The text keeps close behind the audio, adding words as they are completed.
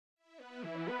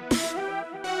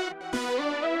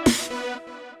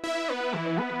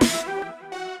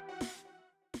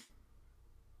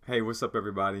Hey, what's up,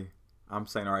 everybody? I'm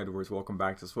St. R. Edwards. Welcome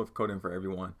back to Swift Coding for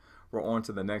Everyone. We're on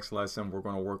to the next lesson. We're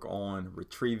going to work on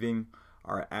retrieving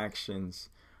our actions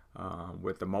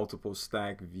with the multiple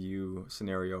stack view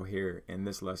scenario here in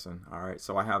this lesson. All right,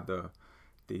 so I have the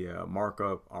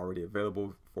markup already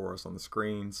available for us on the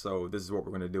screen. So this is what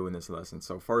we're going to do in this lesson.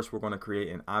 So first, we're going to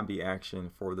create an IB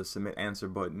action for the submit answer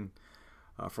button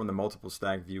from the multiple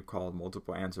stack view called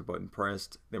multiple answer button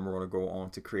pressed. Then we're going to go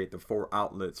on to create the 4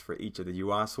 outlets for each of the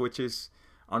UI switches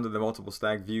under the multiple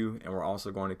stack view, and we're also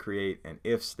going to create an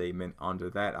if statement under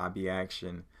that IB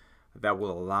action that will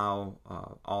allow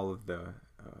all of the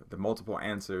multiple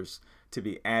answers to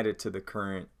be added to the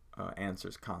current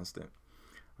answers constant.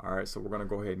 All right, so we're going to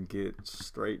go ahead and get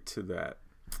straight to that.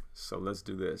 So let's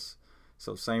do this.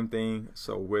 So same thing.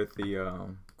 So with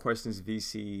the questions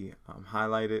VC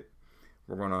highlighted,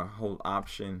 we're going to hold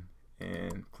Option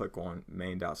and click on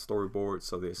main.storyboard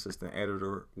so the assistant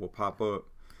editor will pop up.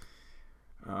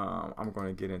 I'm going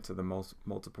to get into the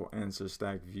multiple answer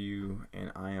stack view,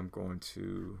 and I am going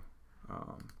to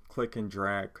click and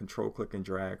drag, control click and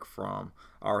drag from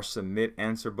our submit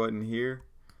answer button here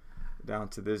down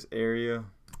to this area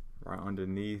right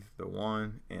underneath the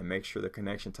one, and make sure the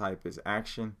connection type is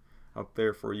action up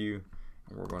there for you,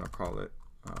 and we're going to call it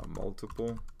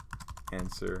multiple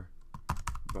answer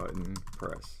button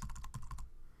press.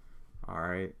 All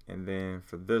right, and then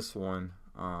for this one,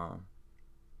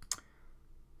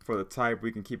 for the type,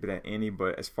 we can keep it at any,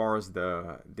 but as far as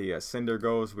the sender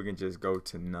goes, we can just go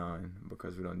to none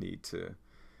because we don't need to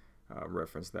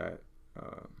reference that.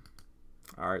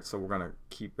 All right, so we're gonna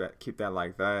keep that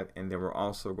like that, and then we're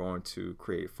also going to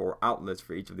create 4 outlets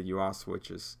for each of the UI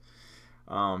switches.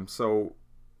 So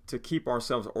to keep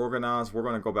ourselves organized, we're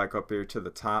going to go back up here to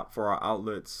the top for our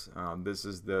outlets. This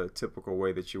is the typical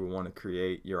way that you would want to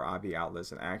create your IB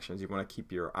outlets and actions. You want to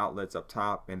keep your outlets up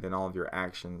top and then all of your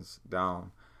actions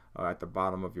down at the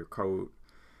bottom of your code.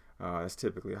 That's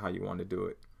typically how you want to do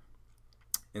it.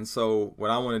 And so what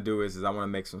I want to do is I want to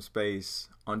make some space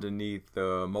underneath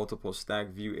the multiple stack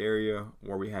view area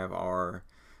where we have our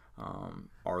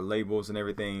labels and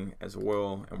everything as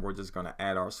well, and we're just going to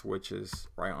add our switches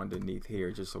right underneath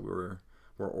here just so we're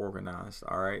organized.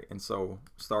 All right, and so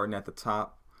starting at the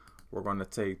top, we're going to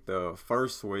take the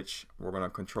first switch, we're going to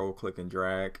control click and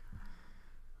drag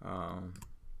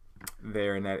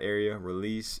there in that area,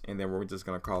 release, and then we're just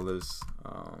going to call this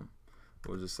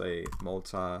we'll just say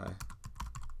multi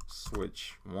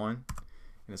switch 1,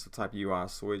 and it's a type UI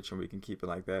switch, and we can keep it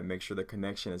like that. Make sure the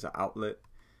connection is an outlet.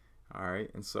 All right,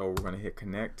 and so we're going to hit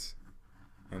connect,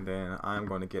 and then I'm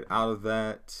going to get out of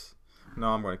that. No,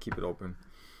 I'm going to keep it open.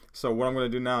 So what I'm going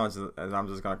to do now is I'm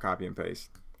just going to copy and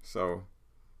paste. So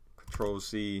Control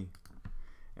C,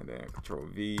 and then Control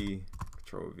V,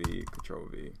 Control V, Control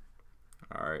V.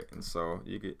 All right, and so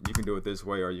you can do it this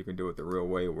way, or you can do it the real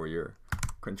way where you're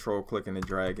control clicking and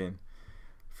dragging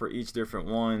for each different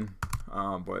one.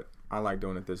 But I like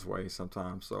doing it this way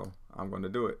sometimes, so I'm going to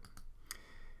do it.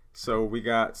 So we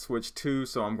got switch 2,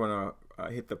 so I'm going to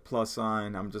hit the plus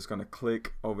sign. I'm just going to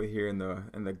click over here in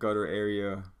the gutter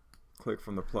area, click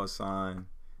from the plus sign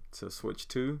to switch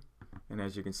 2, and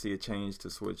as you can see, it changed to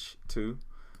switch 2.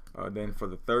 Then for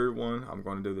the third one, I'm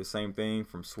going to do the same thing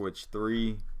from switch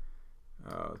 3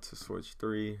 to switch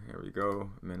 3. Here we go.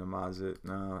 Minimize it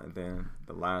now, and then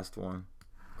the last one,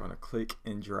 I'm going to click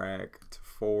and drag to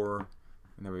 4,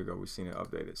 and there we go. We've seen it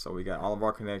updated. So we got all of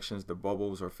our connections. The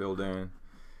bubbles are filled in.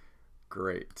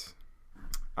 Great.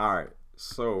 All right,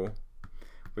 so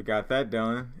we got that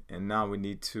done, and now we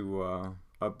need to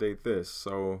update this.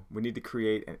 So we need to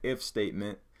create an if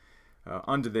statement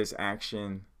under this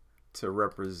action to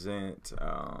represent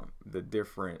the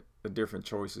different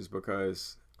choices,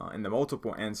 because in the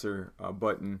multiple answer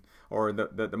button, or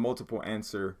the multiple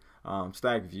answer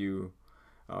stack view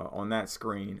on that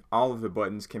screen, all of the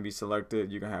buttons can be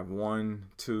selected. You can have 1,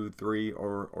 2, 3,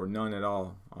 or none at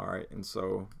all. All right, and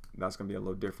so that's going to be a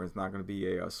little different. It's not going to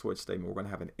be a switch statement. We're going to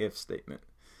have an if statement.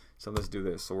 So let's do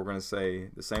this. So we're going to say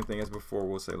the same thing as before.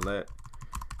 We'll say let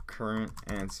current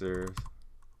answers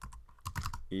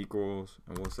equals,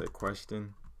 and we'll say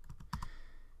question,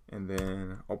 and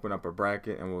then open up a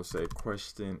bracket, and we'll say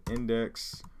question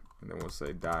index, and then we'll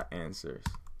say dot answers.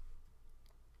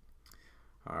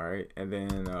 All right, and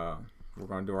then we're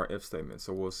going to do our if statement.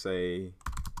 So we'll say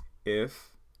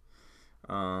if,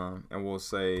 and we'll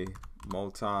say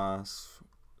multi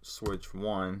switch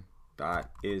 1 dot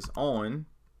is on.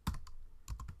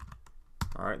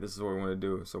 All right, this is what we want to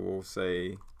do. So we'll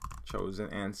say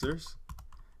chosen answers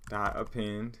dot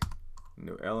append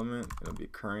new element. It'll be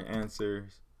current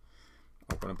answers.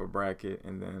 Open up a bracket,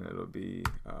 and then it'll be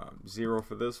 0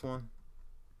 for this one,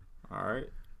 All right.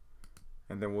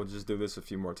 And then we'll just do this a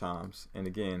few more times. And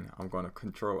again, I'm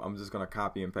just going to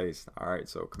copy and paste. All right,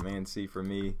 so Command C for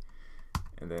me.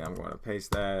 And then I'm going to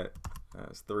paste that.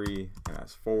 That's 3 and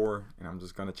that's 4. And I'm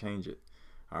just going to change it.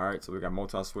 All right, so we got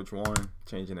multi-switch 1,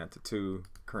 changing that to 2.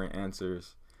 Current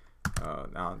answers.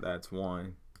 Now that's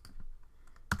 1.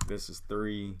 This is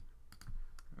 3.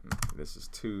 This is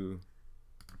 2.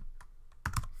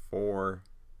 4.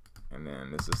 And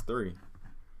then this is 3.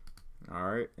 All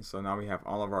right, and so now we have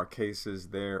all of our cases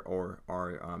there, or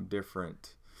our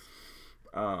different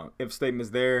if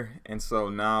statements there. And so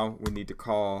now we need to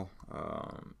call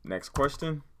next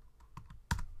question.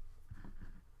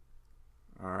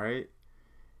 All right,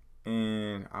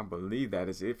 and I believe that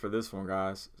is it for this one,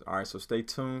 guys. All right, so stay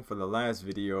tuned for the last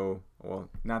video. Well,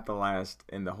 not the last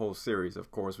in the whole series,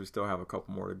 of course. We still have a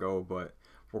couple more to go, but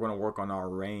we're going to work on our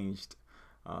ranged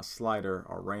slider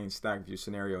or range stack view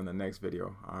scenario in the next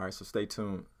video. All right, so stay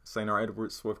tuned. St. R.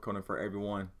 Edwards, Swift Coding for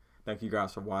everyone. Thank you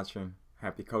guys for watching.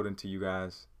 Happy coding to you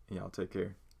guys, and y'all take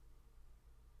care.